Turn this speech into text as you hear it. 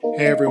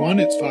Hey everyone,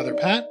 it's Father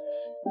Pat,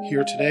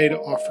 here today to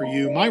offer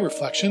you my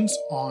reflections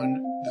on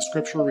the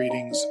scripture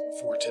readings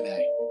for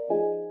today.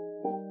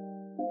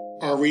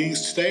 Our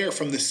readings today are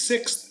from the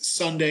 6th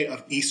Sunday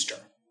of Easter,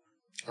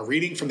 a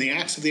reading from the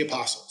Acts of the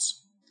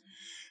Apostles.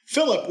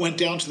 Philip went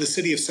down to the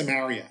city of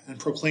Samaria and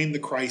proclaimed the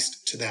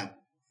Christ to them.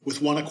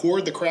 With one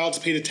accord, the crowds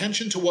paid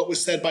attention to what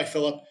was said by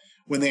Philip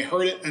when they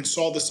heard it and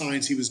saw the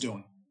signs he was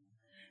doing.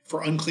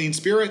 For unclean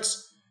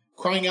spirits,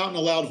 crying out in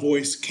a loud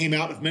voice, came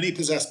out of many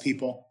possessed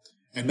people,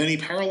 and many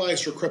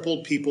paralyzed or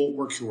crippled people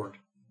were cured.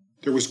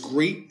 There was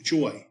great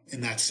joy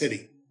in that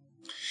city.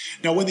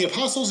 Now when the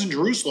apostles in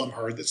Jerusalem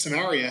heard that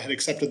Samaria had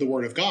accepted the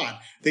word of God,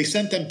 they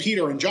sent them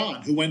Peter and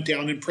John, who went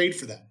down and prayed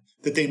for them,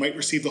 that they might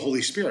receive the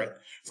Holy Spirit,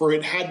 for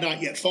it had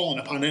not yet fallen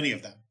upon any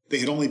of them. They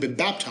had only been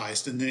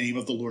baptized in the name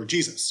of the Lord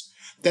Jesus.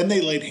 Then they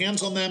laid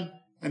hands on them,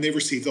 and they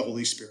received the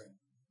Holy Spirit.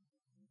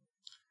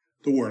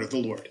 The word of the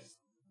Lord.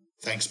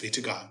 Thanks be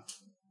to God.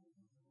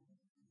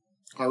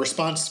 Our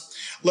response: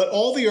 let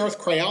all the earth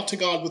cry out to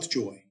God with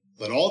joy.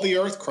 Let all the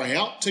earth cry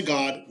out to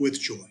God with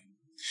joy.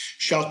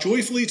 Shout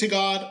joyfully to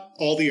God,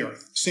 all the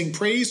earth. Sing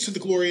praise to the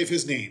glory of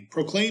his name.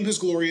 Proclaim his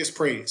glorious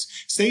praise.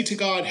 Say to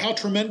God, how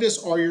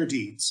tremendous are your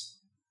deeds.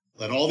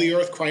 Let all the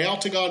earth cry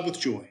out to God with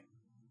joy.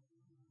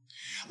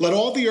 Let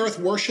all the earth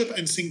worship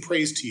and sing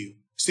praise to you.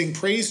 Sing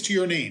praise to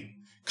your name.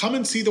 Come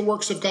and see the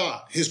works of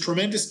God, his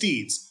tremendous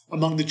deeds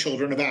among the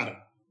children of Adam.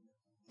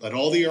 Let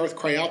all the earth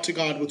cry out to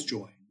God with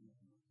joy.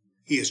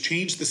 He has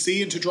changed the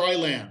sea into dry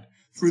land.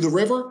 Through the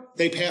river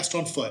they passed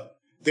on foot.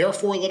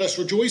 Therefore let us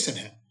rejoice in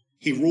him.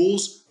 He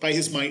rules by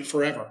his might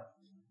forever.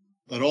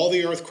 Let all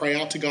the earth cry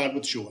out to God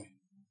with joy.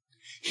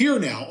 Hear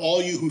now,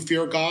 all you who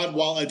fear God,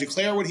 while I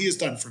declare what he has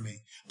done for me.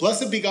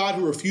 Blessed be God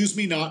who refused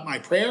me not my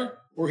prayer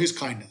or his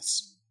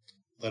kindness.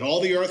 Let all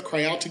the earth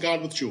cry out to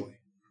God with joy.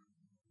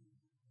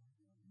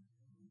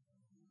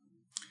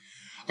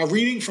 A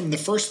reading from the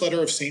first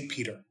letter of St.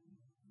 Peter.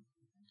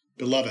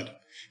 Beloved,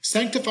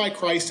 sanctify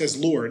Christ as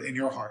Lord in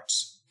your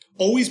hearts.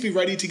 Always be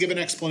ready to give an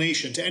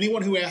explanation to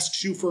anyone who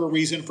asks you for a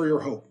reason for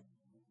your hope,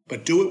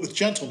 but do it with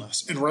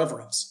gentleness and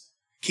reverence,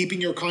 keeping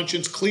your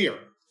conscience clear,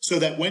 so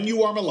that when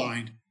you are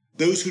maligned,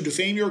 those who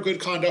defame your good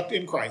conduct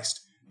in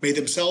Christ may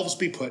themselves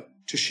be put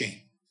to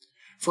shame.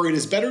 For it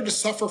is better to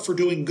suffer for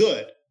doing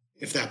good,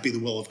 if that be the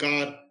will of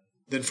God,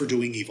 than for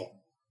doing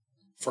evil.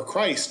 For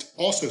Christ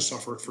also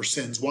suffered for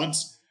sins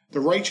once, the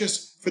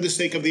righteous for the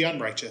sake of the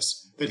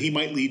unrighteous, that he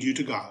might lead you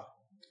to God.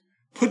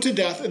 Put to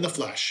death in the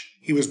flesh,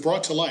 he was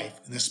brought to life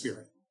in the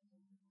Spirit.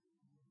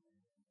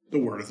 The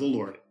word of the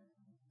Lord.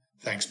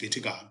 Thanks be to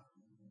God.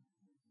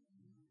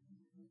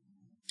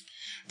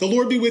 The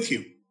Lord be with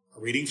you. A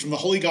reading from the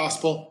Holy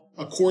Gospel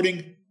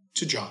according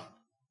to John.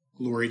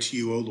 Glory to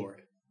you, O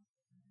Lord.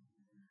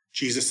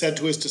 Jesus said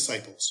to his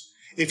disciples,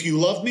 if you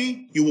love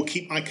me, you will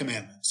keep my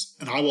commandments,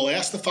 and I will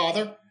ask the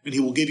Father, and he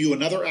will give you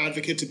another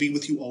advocate to be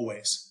with you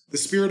always, the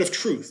Spirit of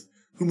truth,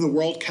 whom the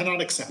world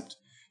cannot accept,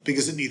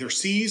 because it neither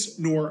sees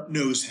nor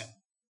knows him.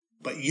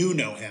 But you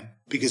know him,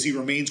 because he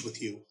remains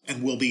with you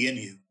and will be in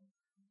you.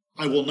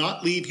 I will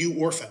not leave you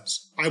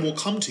orphans. I will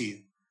come to you.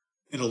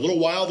 In a little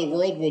while the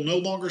world will no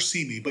longer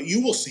see me, but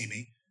you will see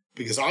me,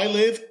 because I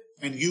live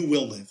and you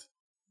will live.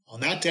 On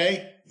that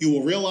day you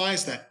will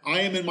realize that I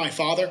am in my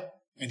Father,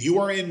 and you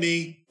are in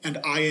me, and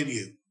I in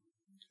you.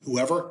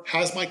 Whoever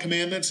has my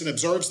commandments and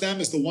observes them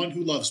is the one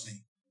who loves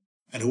me.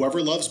 And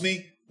whoever loves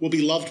me will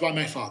be loved by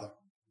my Father,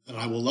 and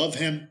I will love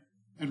him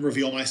and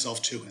reveal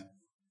myself to him.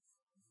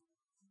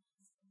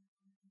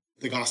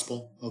 The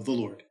Gospel of the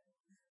Lord.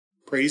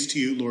 Praise to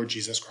you, Lord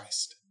Jesus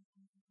Christ.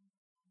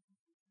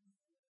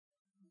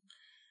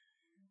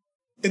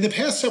 In the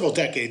past several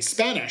decades,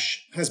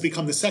 Spanish has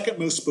become the second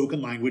most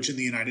spoken language in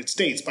the United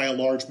States by a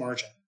large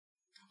margin.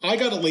 I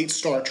got a late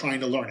start trying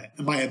to learn it,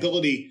 and my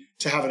ability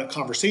to have a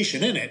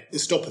conversation in it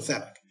is still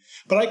pathetic.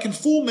 But I can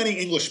fool many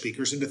English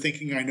speakers into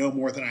thinking I know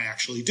more than I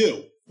actually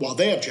do, while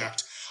they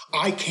object,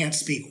 I can't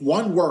speak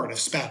one word of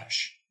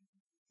Spanish.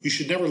 You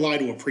should never lie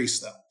to a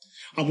priest, though.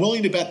 I'm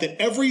willing to bet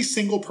that every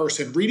single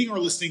person reading or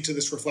listening to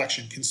this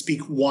reflection can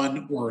speak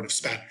one word of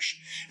Spanish,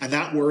 and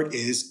that word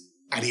is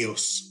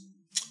adios.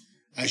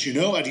 As you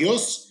know,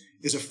 adios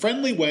is a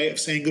friendly way of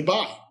saying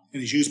goodbye,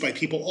 and is used by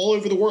people all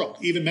over the world,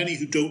 even many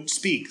who don't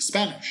speak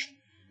Spanish.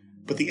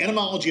 But the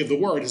etymology of the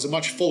word has a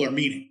much fuller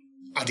meaning.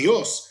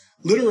 Adios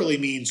literally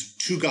means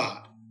to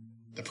God.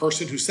 The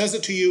person who says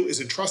it to you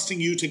is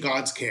entrusting you to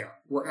God's care,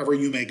 wherever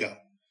you may go.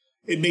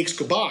 It makes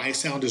goodbye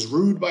sound as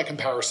rude by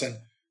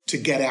comparison to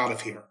get out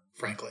of here,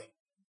 frankly.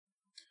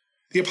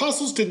 The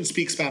apostles didn't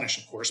speak Spanish,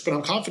 of course, but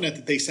I'm confident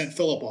that they sent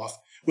Philip off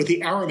with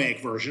the Aramaic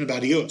version of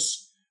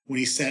adios when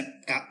he set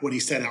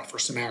out for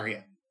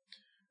Samaria.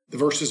 The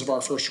verses of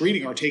our first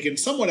reading are taken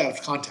somewhat out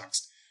of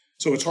context,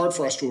 so it's hard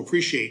for us to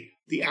appreciate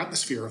the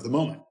atmosphere of the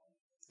moment.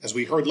 As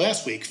we heard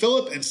last week,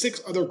 Philip and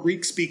 6 other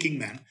Greek-speaking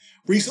men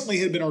recently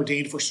had been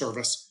ordained for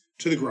service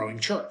to the growing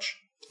church.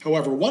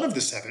 However, one of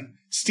the 7,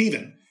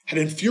 Stephen, had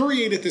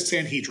infuriated the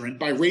Sanhedrin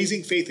by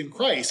raising faith in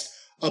Christ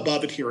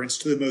above adherence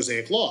to the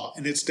Mosaic law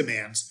and its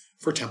demands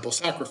for temple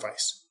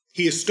sacrifice.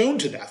 He is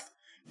stoned to death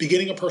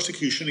beginning a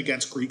persecution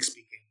against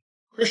Greek-speaking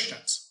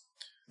Christians.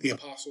 The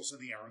apostles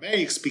and the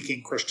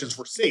Aramaic-speaking Christians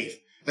were safe,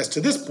 as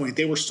to this point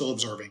they were still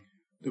observing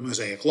the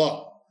Mosaic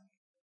law.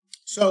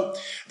 So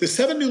the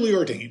 7 newly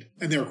ordained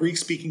and their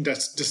Greek-speaking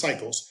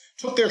disciples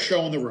took their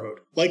show on the road,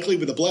 likely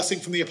with a blessing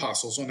from the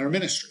apostles on their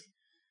ministry.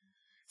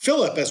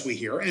 Philip, as we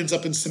hear, ends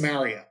up in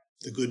Samaria.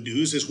 The good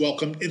news is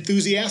welcomed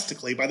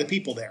enthusiastically by the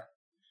people there.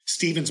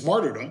 Stephen's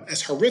martyrdom,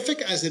 as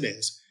horrific as it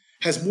is,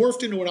 has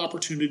morphed into an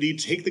opportunity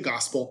to take the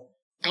gospel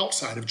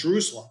outside of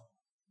Jerusalem.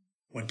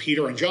 When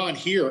Peter and John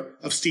hear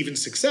of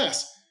Stephen's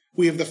success,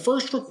 we have the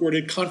first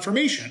recorded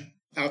confirmation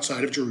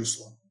outside of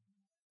Jerusalem.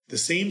 The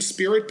same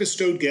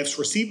Spirit-bestowed gifts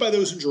received by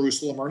those in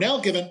Jerusalem are now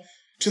given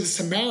to the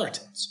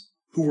Samaritans,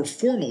 who were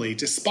formerly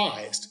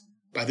despised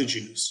by the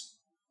Jews.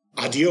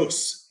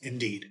 Adios,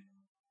 indeed.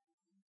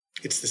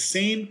 It's the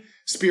same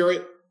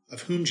Spirit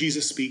of whom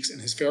Jesus speaks in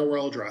his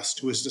farewell address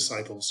to his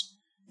disciples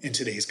in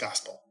today's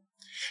gospel.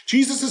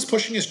 Jesus is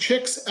pushing his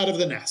chicks out of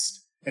the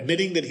nest,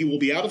 admitting that he will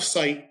be out of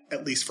sight,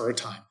 at least for a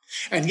time.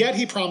 And yet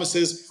he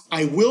promises,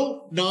 I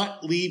will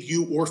not leave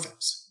you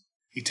orphans.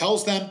 He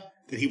tells them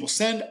that he will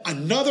send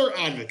another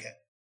advocate,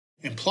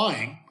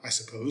 implying, I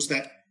suppose,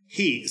 that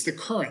he is the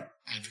current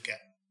advocate.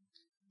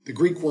 The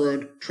Greek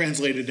word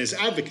translated as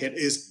advocate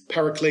is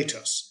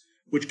parakletos,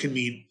 which can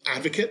mean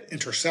advocate,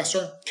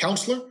 intercessor,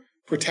 counselor,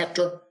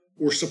 protector,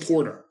 or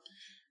supporter.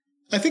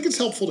 I think it's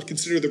helpful to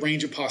consider the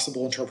range of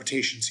possible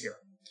interpretations here.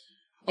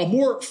 A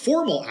more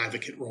formal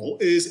advocate role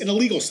is in a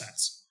legal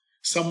sense,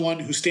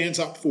 someone who stands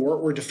up for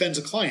or defends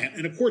a client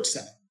in a court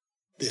setting.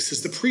 This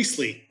is the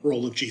priestly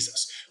role of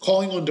Jesus,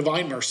 calling on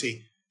divine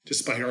mercy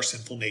despite our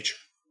sinful nature.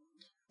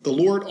 The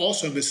Lord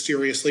also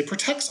mysteriously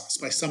protects us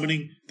by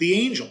summoning the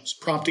angels,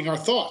 prompting our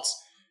thoughts,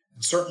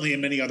 and certainly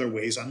in many other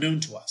ways unknown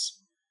to us.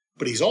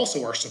 But he's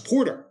also our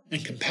supporter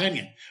and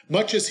companion,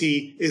 much as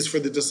he is for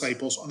the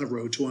disciples on the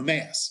road to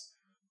Emmaus.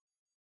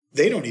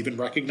 They don't even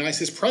recognize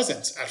his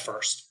presence at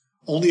first.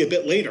 Only a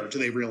bit later do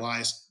they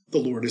realize the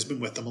Lord has been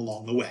with them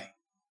along the way.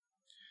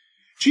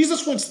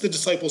 Jesus wants the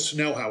disciples to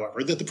know,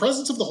 however, that the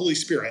presence of the Holy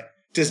Spirit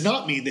does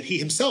not mean that he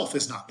himself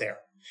is not there.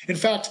 In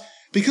fact,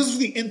 because of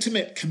the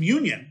intimate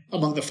communion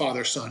among the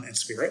Father, Son, and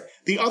Spirit,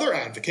 the other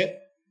advocate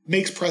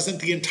makes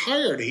present the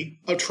entirety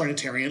of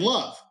Trinitarian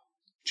love.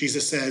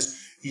 Jesus says,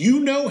 you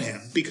know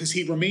him because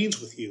he remains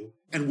with you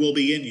and will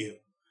be in you.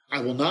 I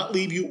will not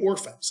leave you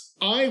orphans.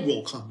 I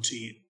will come to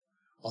you.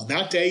 On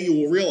that day you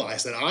will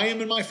realize that I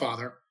am in my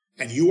Father,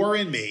 and you are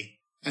in me,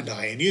 and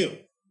I in you.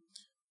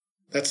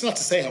 That's not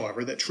to say,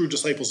 however, that true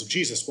disciples of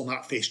Jesus will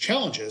not face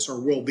challenges or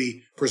will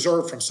be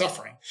preserved from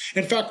suffering.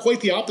 In fact,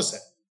 quite the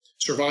opposite.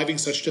 Surviving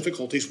such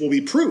difficulties will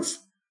be proof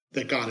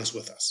that God is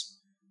with us.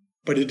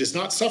 But it is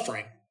not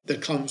suffering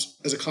that comes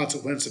as a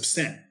consequence of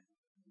sin,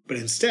 but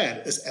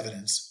instead as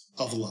evidence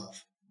of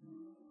love.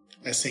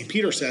 As St.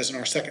 Peter says in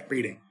our second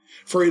reading,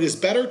 for it is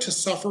better to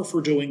suffer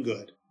for doing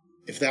good,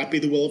 if that be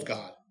the will of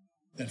God,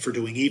 than for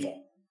doing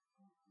evil.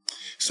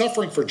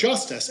 Suffering for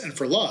justice and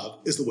for love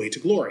is the way to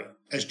glory,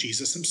 as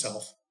Jesus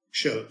himself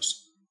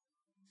shows.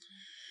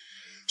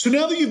 So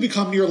now that you've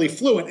become nearly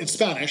fluent in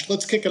Spanish,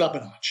 let's kick it up a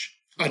notch.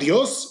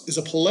 Adios is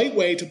a polite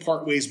way to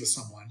part ways with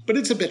someone, but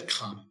it's a bit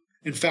common.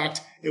 In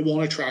fact, it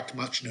won't attract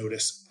much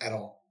notice at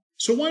all.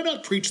 So why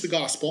not preach the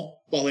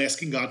gospel while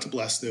asking God to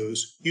bless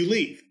those you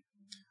leave?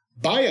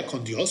 Vaya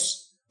con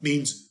Dios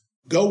means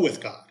go with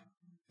God,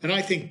 and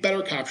I think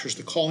better captures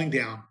the calling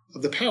down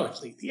of the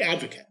Paraclete, the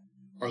advocate,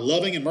 our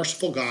loving and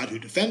merciful God who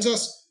defends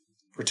us,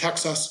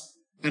 protects us,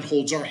 and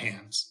holds our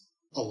hands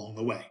along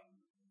the way.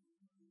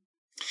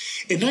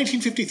 In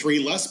 1953,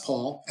 Les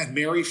Paul and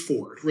Mary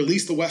Ford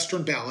released the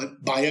Western ballad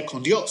Vaya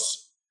con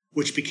Dios,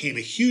 which became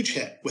a huge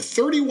hit with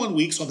 31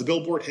 weeks on the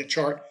Billboard hit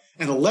chart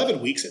and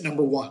 11 weeks at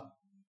number 1.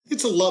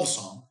 It's a love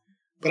song,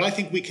 but I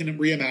think we can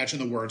reimagine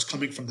the words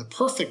coming from the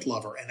perfect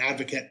lover and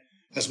advocate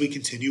as we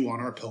continue on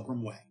our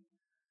pilgrim way.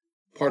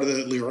 Part of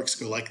the lyrics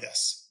go like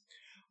this.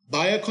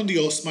 Vaya con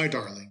Dios, my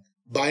darling.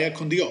 Vaya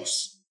con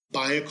Dios.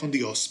 Vaya con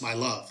Dios, my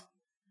love.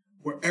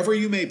 Wherever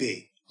you may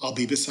be, I'll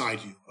be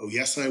beside you. Oh,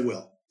 yes, I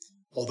will.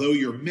 Although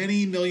you're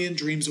many million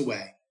dreams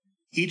away,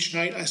 each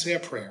night I say a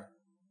prayer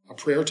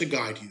to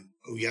guide you.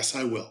 Oh, yes,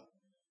 I will,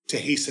 to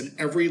hasten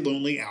every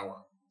lonely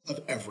hour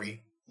of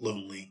every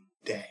lonely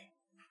day.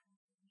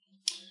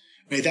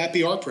 May that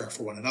be our prayer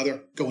for one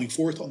another, going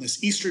forth on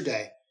this Easter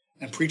day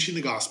and preaching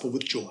the gospel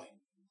with joy.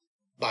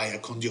 Vaya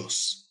con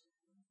Dios.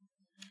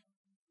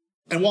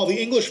 And while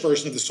the English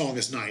version of the song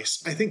is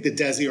nice, I think the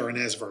Desi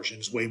Arnaz version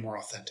is way more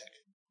authentic.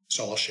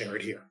 So I'll share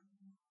it here.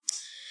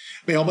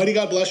 May Almighty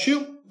God bless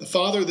you, the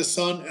Father, the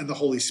Son, and the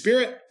Holy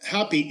Spirit.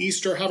 Happy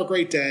Easter, have a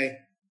great day,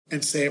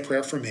 and say a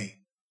prayer for me.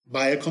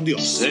 Vaya con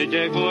Dios. Se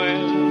llegó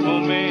el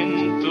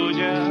momento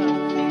ya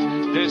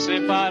de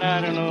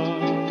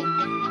separarnos.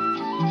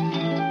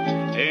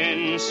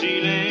 En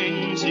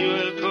silencio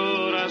el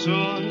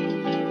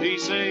corazón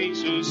dice y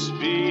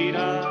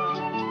suspira.